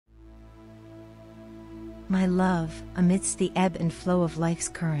My love, amidst the ebb and flow of life's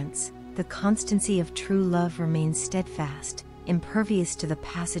currents, the constancy of true love remains steadfast, impervious to the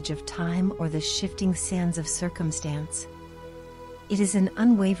passage of time or the shifting sands of circumstance. It is an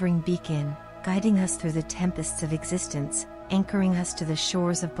unwavering beacon, guiding us through the tempests of existence, anchoring us to the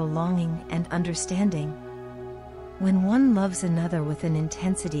shores of belonging and understanding. When one loves another with an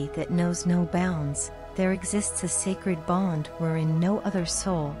intensity that knows no bounds, there exists a sacred bond wherein no other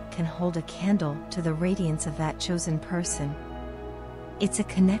soul can hold a candle to the radiance of that chosen person. It's a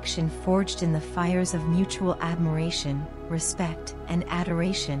connection forged in the fires of mutual admiration, respect, and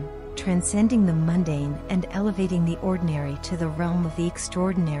adoration, transcending the mundane and elevating the ordinary to the realm of the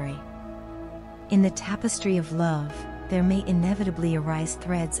extraordinary. In the tapestry of love, there may inevitably arise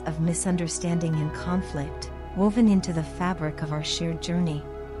threads of misunderstanding and conflict, woven into the fabric of our shared journey.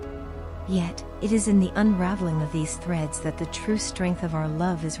 Yet, it is in the unraveling of these threads that the true strength of our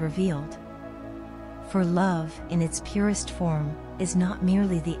love is revealed. For love, in its purest form, is not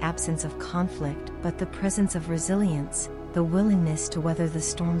merely the absence of conflict but the presence of resilience, the willingness to weather the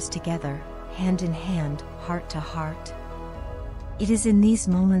storms together, hand in hand, heart to heart. It is in these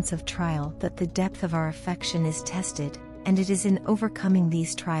moments of trial that the depth of our affection is tested, and it is in overcoming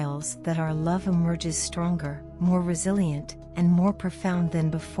these trials that our love emerges stronger, more resilient, and more profound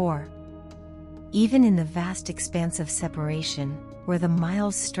than before. Even in the vast expanse of separation, where the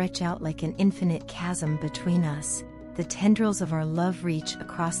miles stretch out like an infinite chasm between us, the tendrils of our love reach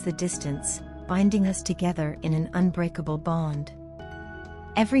across the distance, binding us together in an unbreakable bond.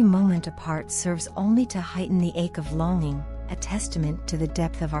 Every moment apart serves only to heighten the ache of longing, a testament to the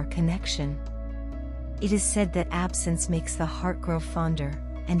depth of our connection. It is said that absence makes the heart grow fonder,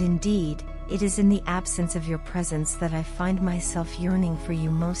 and indeed, it is in the absence of your presence that I find myself yearning for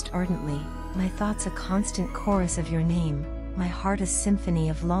you most ardently, my thoughts a constant chorus of your name, my heart a symphony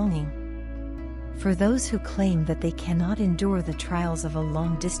of longing. For those who claim that they cannot endure the trials of a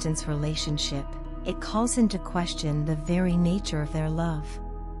long-distance relationship, it calls into question the very nature of their love.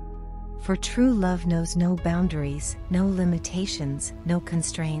 For true love knows no boundaries, no limitations, no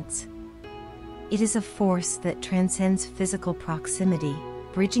constraints. It is a force that transcends physical proximity,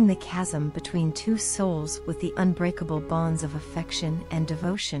 bridging the chasm between two souls with the unbreakable bonds of affection and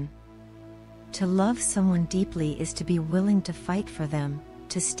devotion. To love someone deeply is to be willing to fight for them,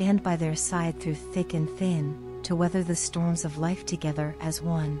 to stand by their side through thick and thin, to weather the storms of life together as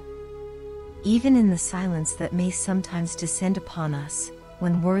one. Even in the silence that may sometimes descend upon us,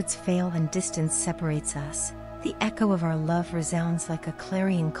 when words fail and distance separates us, the echo of our love resounds like a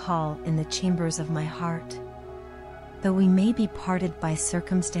clarion call in the chambers of my heart. Though we may be parted by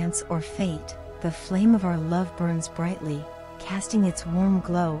circumstance or fate, the flame of our love burns brightly, casting its warm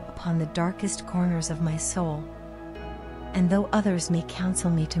glow upon the darkest corners of my soul. And though others may counsel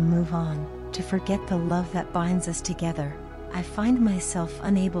me to move on, to forget the love that binds us together, I find myself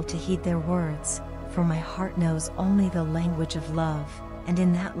unable to heed their words, for my heart knows only the language of love, and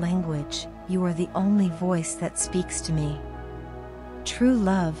in that language, you are the only voice that speaks to me. True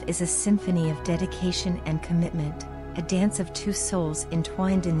love is a symphony of dedication and commitment, a dance of two souls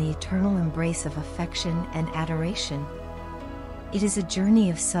entwined in the eternal embrace of affection and adoration. It is a journey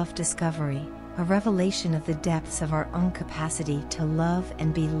of self-discovery, a revelation of the depths of our own capacity to love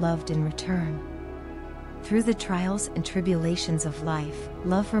and be loved in return. Through the trials and tribulations of life,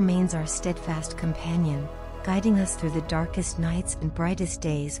 love remains our steadfast companion, guiding us through the darkest nights and brightest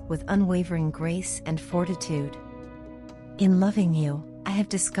days with unwavering grace and fortitude. In loving you, I have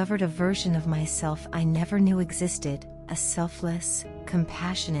discovered a version of myself I never knew existed, a selfless,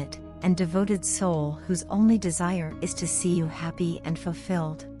 compassionate, and devoted soul whose only desire is to see you happy and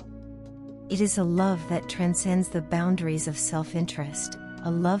fulfilled. It is a love that transcends the boundaries of self-interest, a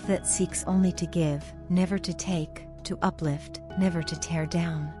love that seeks only to give, never to take, to uplift, never to tear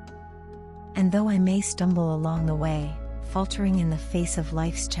down. And though I may stumble along the way, faltering in the face of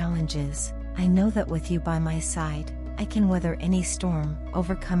life's challenges, I know that with you by my side, I can weather any storm,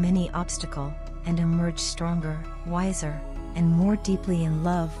 overcome any obstacle, and emerge stronger, wiser, and more deeply in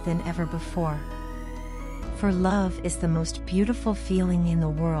love than ever before. For love is the most beautiful feeling in the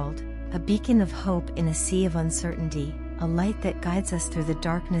world, a beacon of hope in a sea of uncertainty, a light that guides us through the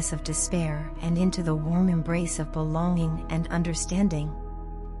darkness of despair and into the warm embrace of belonging and understanding.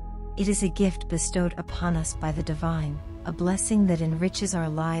 It is a gift bestowed upon us by the divine, a blessing that enriches our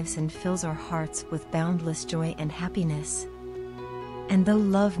lives and fills our hearts with boundless joy and happiness. And though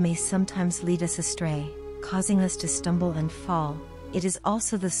love may sometimes lead us astray, causing us to stumble and fall, it is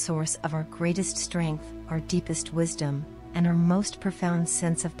also the source of our greatest strength, our deepest wisdom, and our most profound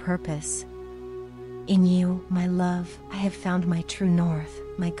sense of purpose. In you, my love, I have found my true north,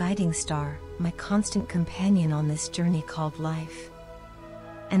 my guiding star, my constant companion on this journey called life.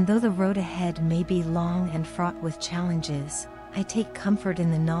 And though the road ahead may be long and fraught with challenges, I take comfort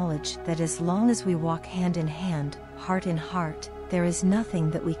in the knowledge that as long as we walk hand in hand, heart in heart, there is nothing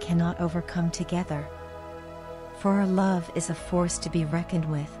that we cannot overcome together. For our love is a force to be reckoned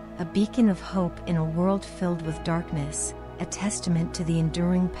with, a beacon of hope in a world filled with darkness, a testament to the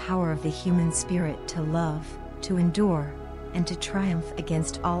enduring power of the human spirit to love, to endure, and to triumph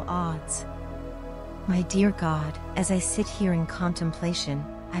against all odds. My dear God, as I sit here in contemplation,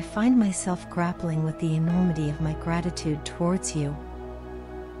 I find myself grappling with the enormity of my gratitude towards you.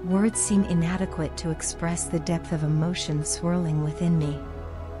 Words seem inadequate to express the depth of emotion swirling within me.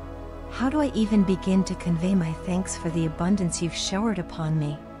 How do I even begin to convey my thanks for the abundance you've showered upon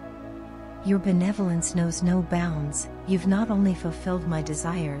me? Your benevolence knows no bounds. You've not only fulfilled my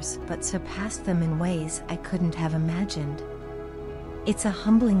desires but surpassed them in ways I couldn't have imagined. It's a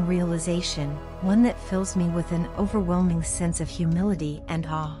humbling realization, one that fills me with an overwhelming sense of humility and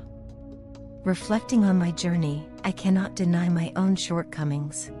awe. Reflecting on my journey, I cannot deny my own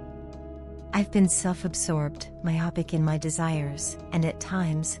shortcomings. I've been self-absorbed, myopic in my desires, and at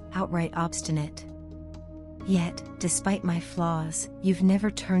times, outright obstinate. Yet, despite my flaws, you've never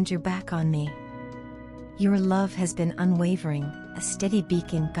turned your back on me. Your love has been unwavering, a steady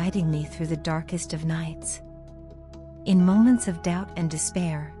beacon guiding me through the darkest of nights. In moments of doubt and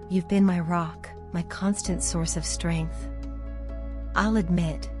despair, you've been my rock, my constant source of strength. I'll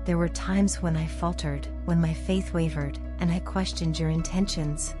admit, there were times when I faltered, when my faith wavered, and I questioned your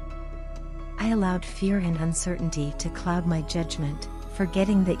intentions. I allowed fear and uncertainty to cloud my judgment,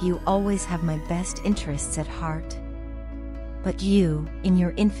 forgetting that you always have my best interests at heart. But you, in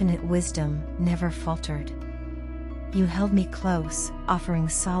your infinite wisdom, never faltered. You held me close, offering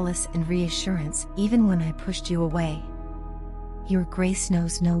solace and reassurance even when I pushed you away. Your grace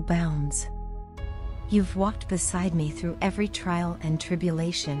knows no bounds. You've walked beside me through every trial and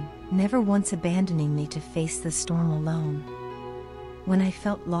tribulation, never once abandoning me to face the storm alone. When I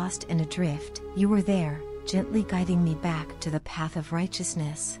felt lost and adrift, you were there, gently guiding me back to the path of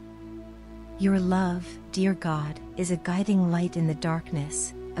righteousness. Your love, dear God, is a guiding light in the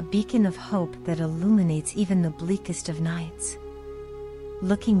darkness, a beacon of hope that illuminates even the bleakest of nights.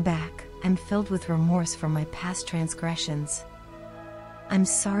 Looking back, I'm filled with remorse for my past transgressions. I'm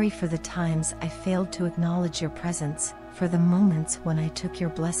sorry for the times I failed to acknowledge your presence, for the moments when I took your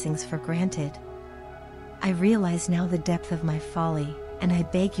blessings for granted. I realize now the depth of my folly, and I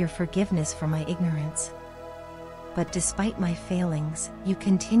beg your forgiveness for my ignorance. But despite my failings, you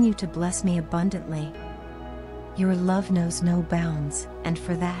continue to bless me abundantly. Your love knows no bounds, and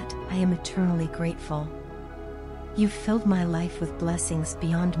for that, I am eternally grateful. You've filled my life with blessings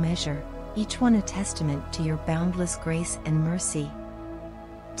beyond measure, each one a testament to your boundless grace and mercy.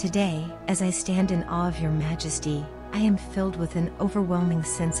 Today, as I stand in awe of your majesty, I am filled with an overwhelming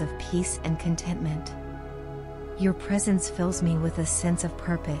sense of peace and contentment. Your presence fills me with a sense of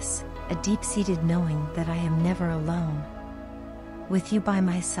purpose, a deep-seated knowing that I am never alone. With you by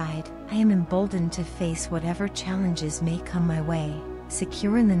my side, I am emboldened to face whatever challenges may come my way,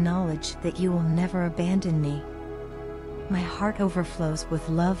 secure in the knowledge that you will never abandon me. My heart overflows with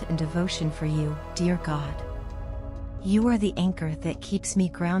love and devotion for you, dear God. You are the anchor that keeps me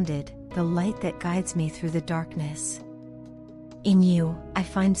grounded, the light that guides me through the darkness. In you, I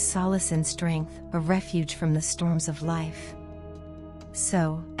find solace and strength, a refuge from the storms of life.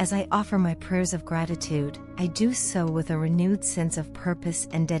 So, as I offer my prayers of gratitude, I do so with a renewed sense of purpose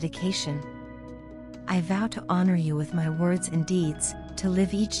and dedication. I vow to honor you with my words and deeds, to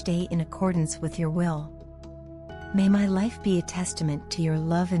live each day in accordance with your will. May my life be a testament to your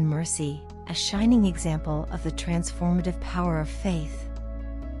love and mercy, a shining example of the transformative power of faith.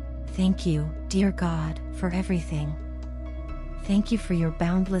 Thank you, dear God, for everything. Thank you for your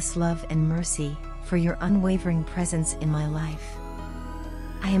boundless love and mercy, for your unwavering presence in my life.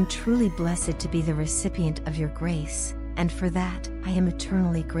 I am truly blessed to be the recipient of your grace, and for that, I am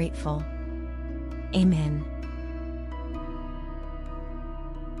eternally grateful. Amen.